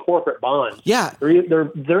out buying corporate bonds. Yeah, they're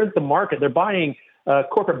in the market. They're buying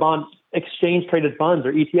corporate bond exchange traded funds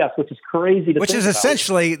or ETFs, which is crazy to think about. Which is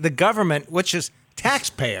essentially the government, which is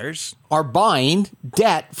taxpayers are buying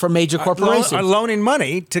debt from major corporations. Are loaning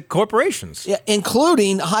money to corporations. Yeah,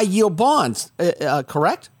 including high-yield bonds,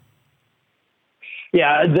 correct?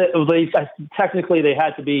 Yeah, technically they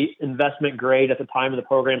had to be investment grade at the time the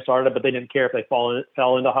program started, but they didn't care if they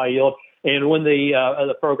fell into high yield. And when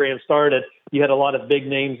the program started, you had a lot of big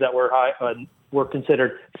names that were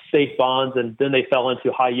considered safe bonds, and then they fell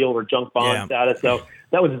into high yield or junk bond status. So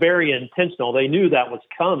that was very intentional. They knew that was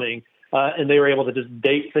coming, and they were able to just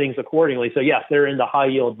date things accordingly. So yes, they're in the high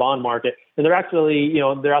yield bond market, and they're actually,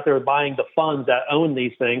 they're out there buying the funds that own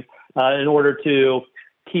these things in order to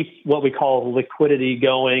keep what we call liquidity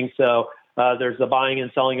going. So there's the buying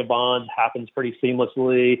and selling of bonds happens pretty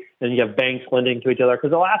seamlessly, and you have banks lending to each other.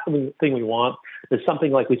 Because the last thing we want is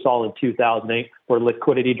something like we saw in 2008, where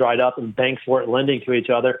liquidity dried up and banks weren't lending to each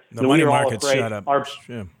other. The money market shut up.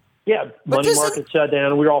 Money market shut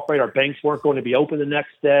down. We were all afraid our banks weren't going to be open the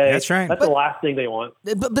next day. That's right. That's the last thing they want.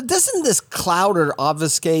 But doesn't this cloud or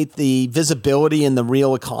obfuscate the visibility in the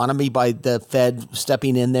real economy by the Fed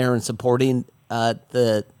stepping in there and supporting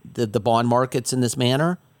the bond markets in this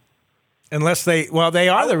manner? Unless they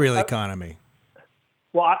are the real economy.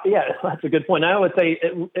 Well, yeah, that's a good point. I would say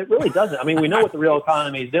it really doesn't. I mean, we know what the real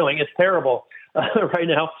economy is doing. It's terrible right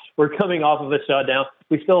now. We're coming off of a shutdown.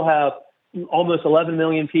 We still have almost 11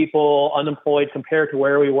 million people unemployed compared to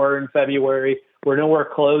where we were in February. We're nowhere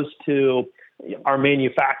close to our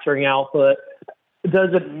manufacturing output. Does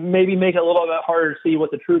it maybe make it a little bit harder to see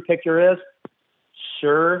what the true picture is?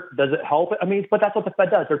 Sure. Does it help? I mean, but that's what the Fed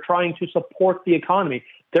does. They're trying to support the economy.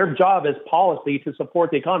 Their job is policy to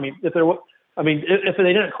support the economy. If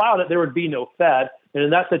they didn't cloud it, there would be no Fed. And in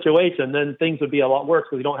that situation, then things would be a lot worse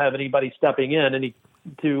because we don't have anybody stepping in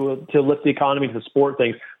to lift the economy, to support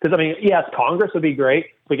things. Because, yes, Congress would be great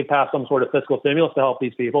if we could pass some sort of fiscal stimulus to help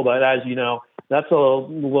these people. But as you know, that's a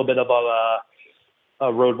little bit of a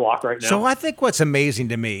roadblock right now. So I think what's amazing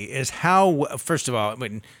to me is how, first of all,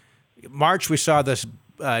 when March we saw this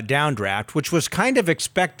downdraft, which was kind of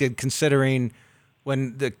expected considering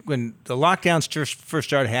when the lockdowns first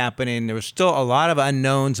started happening, there was still a lot of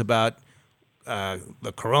unknowns about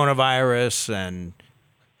the coronavirus and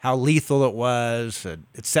how lethal it was,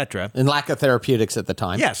 et cetera. And lack of therapeutics at the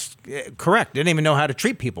time. Yes, correct. Didn't even know how to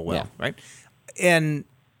treat people well, right? And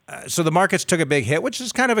so the markets took a big hit, which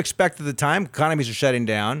is kind of expected at the time. Economies are shutting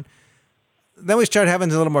down. Then we started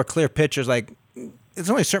having a little more clear pictures, like it's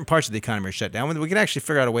only certain parts of the economy are shut down. We can actually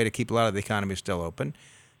figure out a way to keep a lot of the economy still open.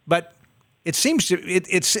 But it seems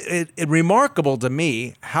it's remarkable to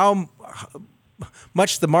me how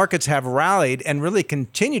much the markets have rallied and really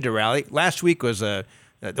continue to rally. Last week was the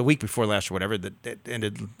week before last or whatever that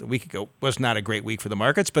ended a week ago was not a great week for the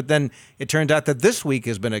markets. But then it turned out that this week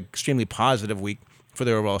has been an extremely positive week for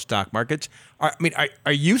the overall stock markets.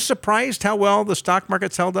 Are you surprised how well the stock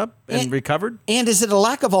market's held up and recovered? And is it a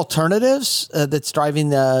lack of alternatives that's driving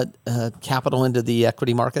the capital into the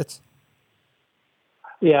equity markets?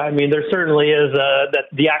 Yeah, there certainly is. That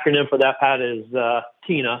the acronym for that, Pat, is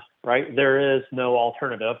TINA, right? There is no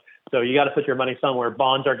alternative. So you got to put your money somewhere.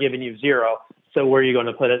 Bonds are giving you zero. So where are you going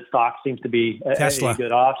to put it? Stock seems to be a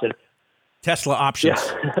good option. Tesla options.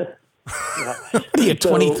 Yeah. What are you,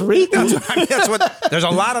 23? There's a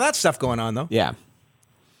lot of that stuff going on, though. Yeah.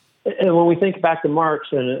 And when we think back to March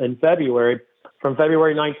and February, from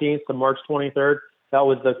February 19th to March 23rd, that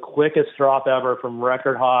was the quickest drop ever from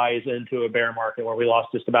record highs into a bear market where we lost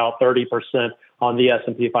just about 30% on the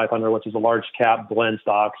S&P 500, which is a large cap blend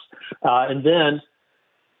stocks. And then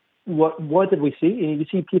what did we see? You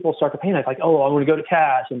see people start to panic, like, oh, I'm going to go to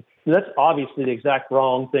cash. And that's obviously the exact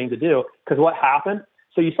wrong thing to do, because what happened?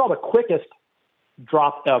 So you saw the quickest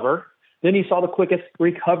drop ever. Then you saw the quickest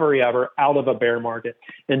recovery ever out of a bear market.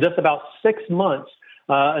 In just about 6 months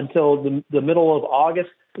until the middle of August,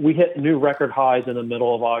 we hit new record highs in the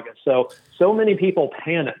middle of August. So many people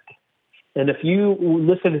panicked. And if you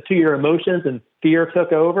listened to your emotions and fear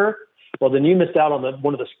took over, well, then you missed out on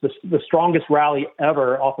one of the strongest rally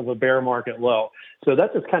ever off of a bear market low. So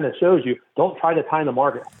that just kind of shows you, don't try to time the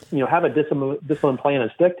market. Have a disciplined plan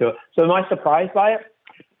and stick to it. So am I surprised by it?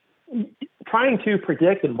 Trying to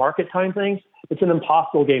predict and market time things, it's an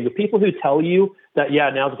impossible game. The people who tell you that,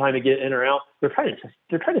 now's the time to get in or out, they're trying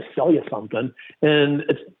to sell you something, and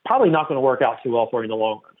it's probably not going to work out too well for you in the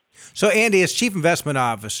long run. So, Andy, as Chief Investment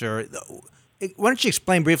Officer, why don't you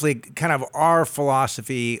explain briefly kind of our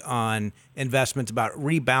philosophy on investments, about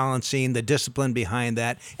rebalancing, the discipline behind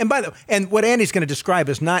that? And what Andy's going to describe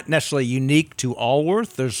is not necessarily unique to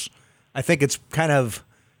Allworth. I think it's kind of,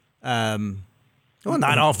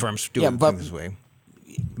 not all firms do it this way.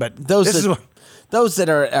 But those that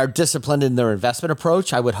are disciplined in their investment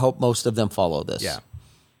approach, I would hope most of them follow this. Yeah.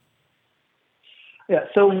 Yeah.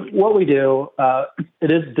 So what we do,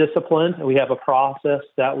 it is disciplined. We have a process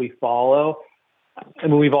that we follow. I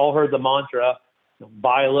mean, we've all heard the mantra,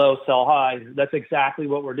 buy low, sell high. That's exactly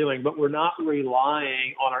what we're doing, but we're not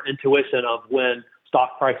relying on our intuition of when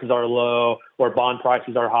stock prices are low or bond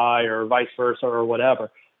prices are high or vice versa or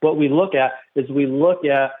whatever. What we look at is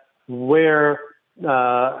where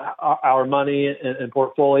our money and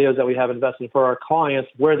portfolios that we have invested for our clients,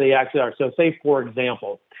 where they actually are. So say, for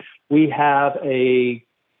example, we have a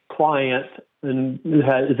client who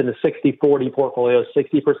is in a 60-40 portfolio,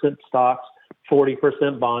 60% stocks,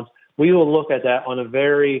 40% bonds. We will look at that on a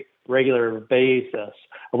very regular basis.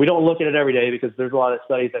 We don't look at it every day because there's a lot of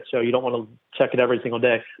studies that show you don't want to check it every single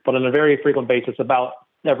day, but on a very frequent basis, about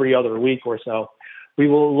every other week or so, we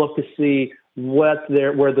will look to see where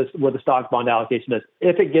the stock bond allocation is.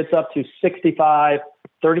 If it gets up to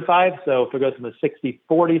 65-35, so if it goes from a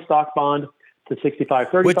 60-40 stock bond to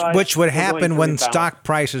 65-35, which would happen when stock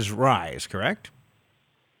prices rise, correct?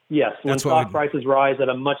 Yes, when stock prices rise at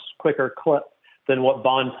a much quicker clip than what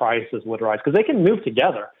bond prices would rise, because they can move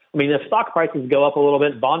together. I mean, if stock prices go up a little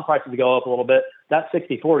bit, bond prices go up a little bit, that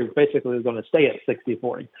 60-40 is basically going to stay at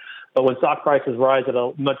 60-40. But when stock prices rise at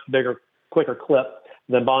a much bigger, quicker clip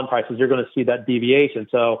than bond prices, you're going to see that deviation.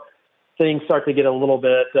 So things start to get a little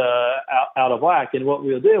bit out of whack. And what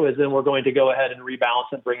we'll do is then we're going to go ahead and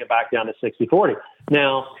rebalance and bring it back down to 60-40.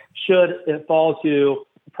 Now, should it fall to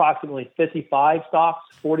approximately 55 stocks,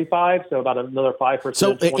 45, so about another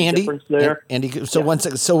 5% Andy, difference there. Andy, so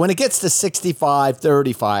when it gets to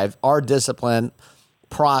 65-35, our discipline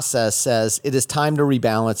process says it is time to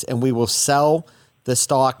rebalance, and we will sell the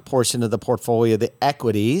stock portion of the portfolio, the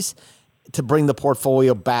equities, to bring the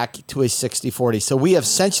portfolio back to a 60-40. So we have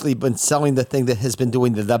essentially been selling the thing that has been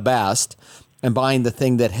doing the best and buying the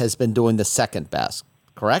thing that has been doing the second best,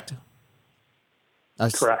 correct?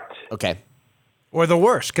 Correct. Okay. Or the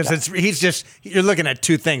worst, because you're looking at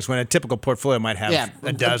two things when a typical portfolio might have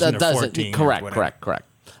a dozen or 14. Correct.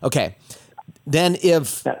 Okay. Then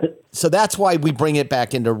so that's why we bring it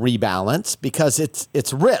back into rebalance, because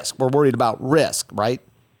it's risk. We're worried about risk, right?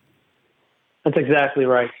 That's exactly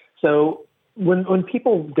right. So when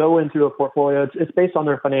people go into a portfolio, it's based on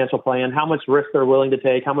their financial plan, how much risk they're willing to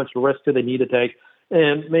take, how much risk do they need to take,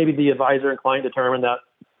 and maybe the advisor and client determine that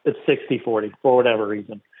it's 60-40 for whatever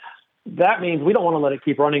reason. That means we don't want to let it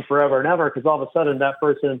keep running forever and ever, because all of a sudden that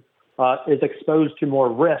person is exposed to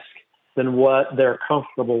more risk than what they're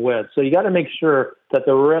comfortable with. So you got to make sure that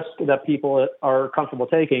the risk that people are comfortable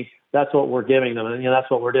taking, that's what we're giving them, and that's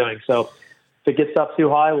what we're doing. So if it gets up too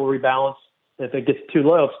high, we'll rebalance. If it gets too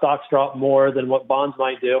low, if stocks drop more than what bonds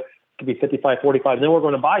might do, it could be 55-45. And then we're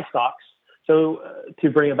going to buy stocks to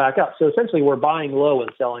bring it back up. So essentially, we're buying low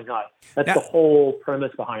and selling high. That's the whole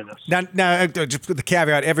premise behind this. Now, just with the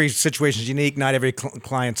caveat, every situation is unique. Not every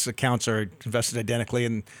client's accounts are invested identically,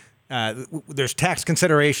 and there's tax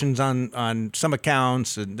considerations on some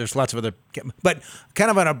accounts, and there's lots of other. But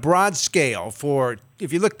kind of on a broad scale,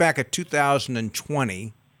 if you look back at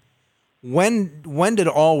 2020, when did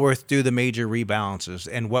Allworth do the major rebalances,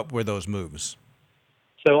 and what were those moves?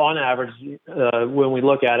 So on average, when we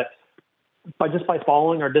look at it, by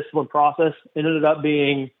following our disciplined process, it ended up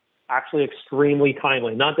being actually extremely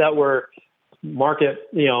timely. Not that we're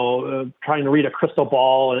trying to read a crystal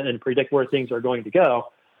ball and predict where things are going to go.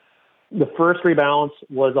 The first rebalance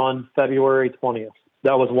was on February 20th.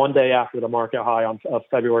 That was one day after the market high of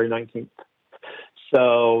February 19th.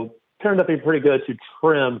 So it turned out to be pretty good to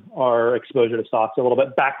trim our exposure to stocks a little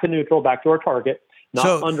bit back to neutral, back to our target,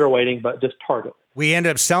 not underweighting, but just target. We ended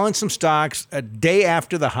up selling some stocks a day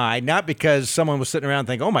after the high, not because someone was sitting around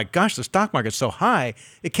thinking, oh my gosh, the stock market's so high.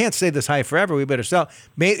 It can't stay this high forever. We better sell.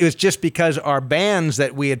 It was just because our bands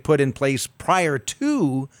that we had put in place prior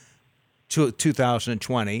to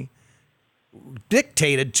 2020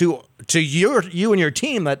 dictated to you and your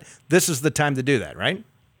team that this is the time to do that, right?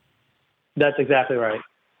 That's exactly right.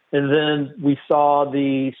 And then we saw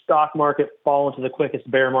the stock market fall into the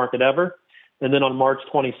quickest bear market ever. And then on March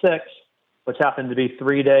 26th, which happened to be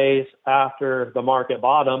 3 days after the market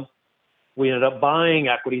bottom, we ended up buying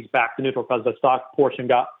equities back to neutral because the stock portion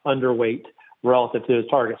got underweight relative to its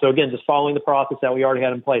target. So again, just following the process that we already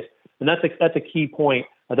had in place. And that's a key point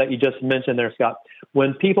that you just mentioned there, Scott.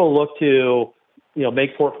 When people look to,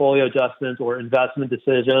 make portfolio adjustments or investment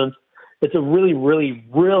decisions, it's a really, really,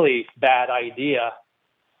 really bad idea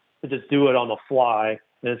to just do it on the fly,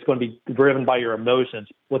 and it's going to be driven by your emotions.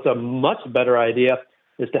 What's a much better idea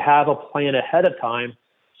is to have a plan ahead of time,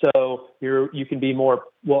 so you can be more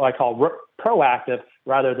what I call proactive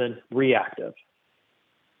rather than reactive.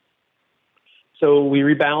 So we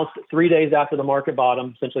rebalanced 3 days after the market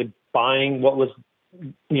bottom, essentially buying what was,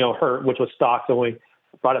 hurt, which was stock. So we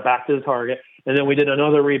brought it back to the target. And then we did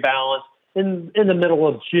another rebalance in the middle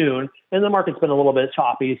of June. And the market's been a little bit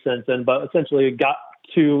choppy since then, but essentially it got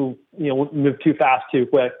moved too fast, too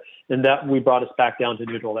quick. And that we brought us back down to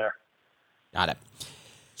neutral there. Got it.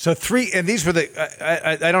 So and these were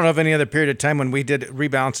I don't know of any other period of time when we did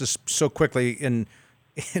rebalances so quickly in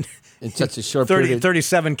such a short period.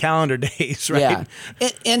 37 calendar days, right? Yeah.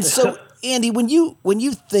 And so, Andy, when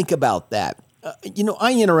you think about that,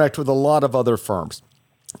 I interact with a lot of other firms.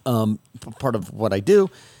 Part of what I do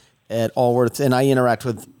at Allworth, and I interact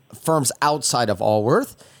with firms outside of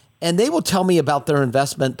Allworth, and they will tell me about their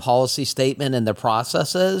investment policy statement and their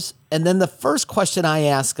processes. And then the first question I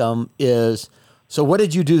ask them is, so what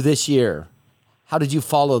did you do this year? How did you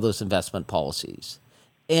follow those investment policies?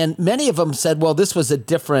 And many of them said, well, this was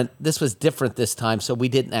different this time, so we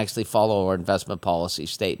didn't actually follow our investment policy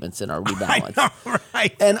statements in our rebalance. I know,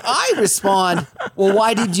 right? And I respond, well,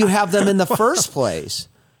 why did you have them in the first place?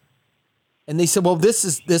 And they said, well, this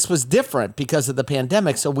was different because of the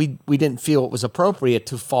pandemic, so we didn't feel it was appropriate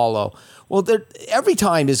to follow. Well, every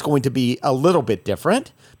time is going to be a little bit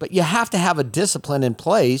different, but you have to have a discipline in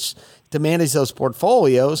place to manage those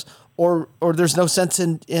portfolios, or there's no sense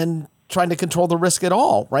in trying to control the risk at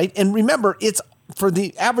all, right? And remember, it's for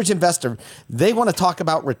the average investor, they want to talk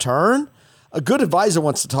about return. A good advisor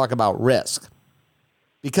wants to talk about risk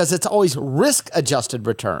because it's always risk-adjusted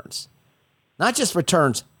returns, not just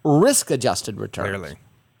returns, risk-adjusted returns. Clearly.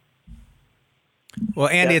 Well,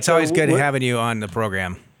 Andy, it's always good having you on the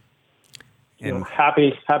program. And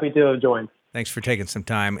happy to have joined. Thanks for taking some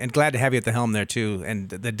time, and glad to have you at the helm there too. And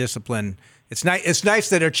the discipline. It's nice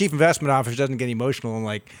that our chief investment officer doesn't get emotional and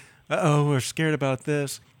like, we're scared about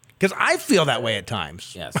this, because I feel that way at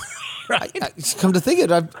times. Yes. Right. I come to think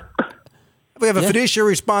of it, we have a fiduciary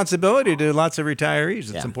responsibility to lots of retirees.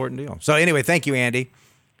 It's an important deal. So anyway, thank you, Andy.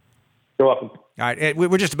 You're welcome. All right,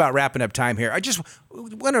 we're just about wrapping up time here. I just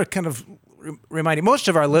want to kind of remind you, most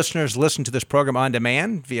of our listeners listen to this program on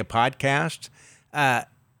demand via podcast.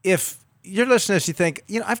 If you're listening to this, you think,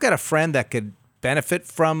 I've got a friend that could benefit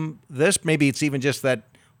from this. Maybe it's even just that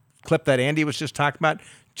clip that Andy was just talking about.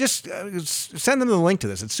 Just send them the link to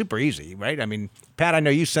this. It's super easy, right? I mean, Pat, I know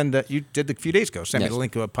you did a few days ago. Send me the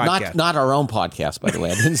link to a podcast. Not our own podcast, by the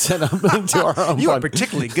way. I didn't send a link to our own. You are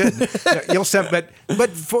particularly good. You'll send, but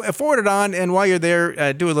forward it on, and while you're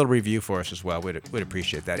there, do a little review for us as well. We'd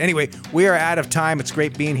appreciate that. Anyway, we are out of time. It's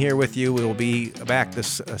great being here with you. We will be back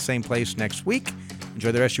this same place next week.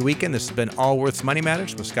 Enjoy the rest of your weekend. This has been Allworth's Money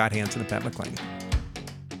Matters with Scott Hanson and Pat McClain.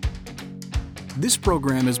 This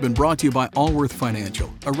program has been brought to you by Allworth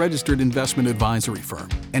Financial, a registered investment advisory firm.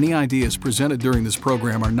 Any ideas presented during this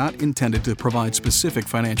program are not intended to provide specific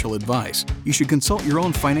financial advice. You should consult your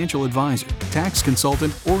own financial advisor, tax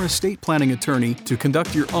consultant, or estate planning attorney to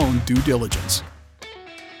conduct your own due diligence.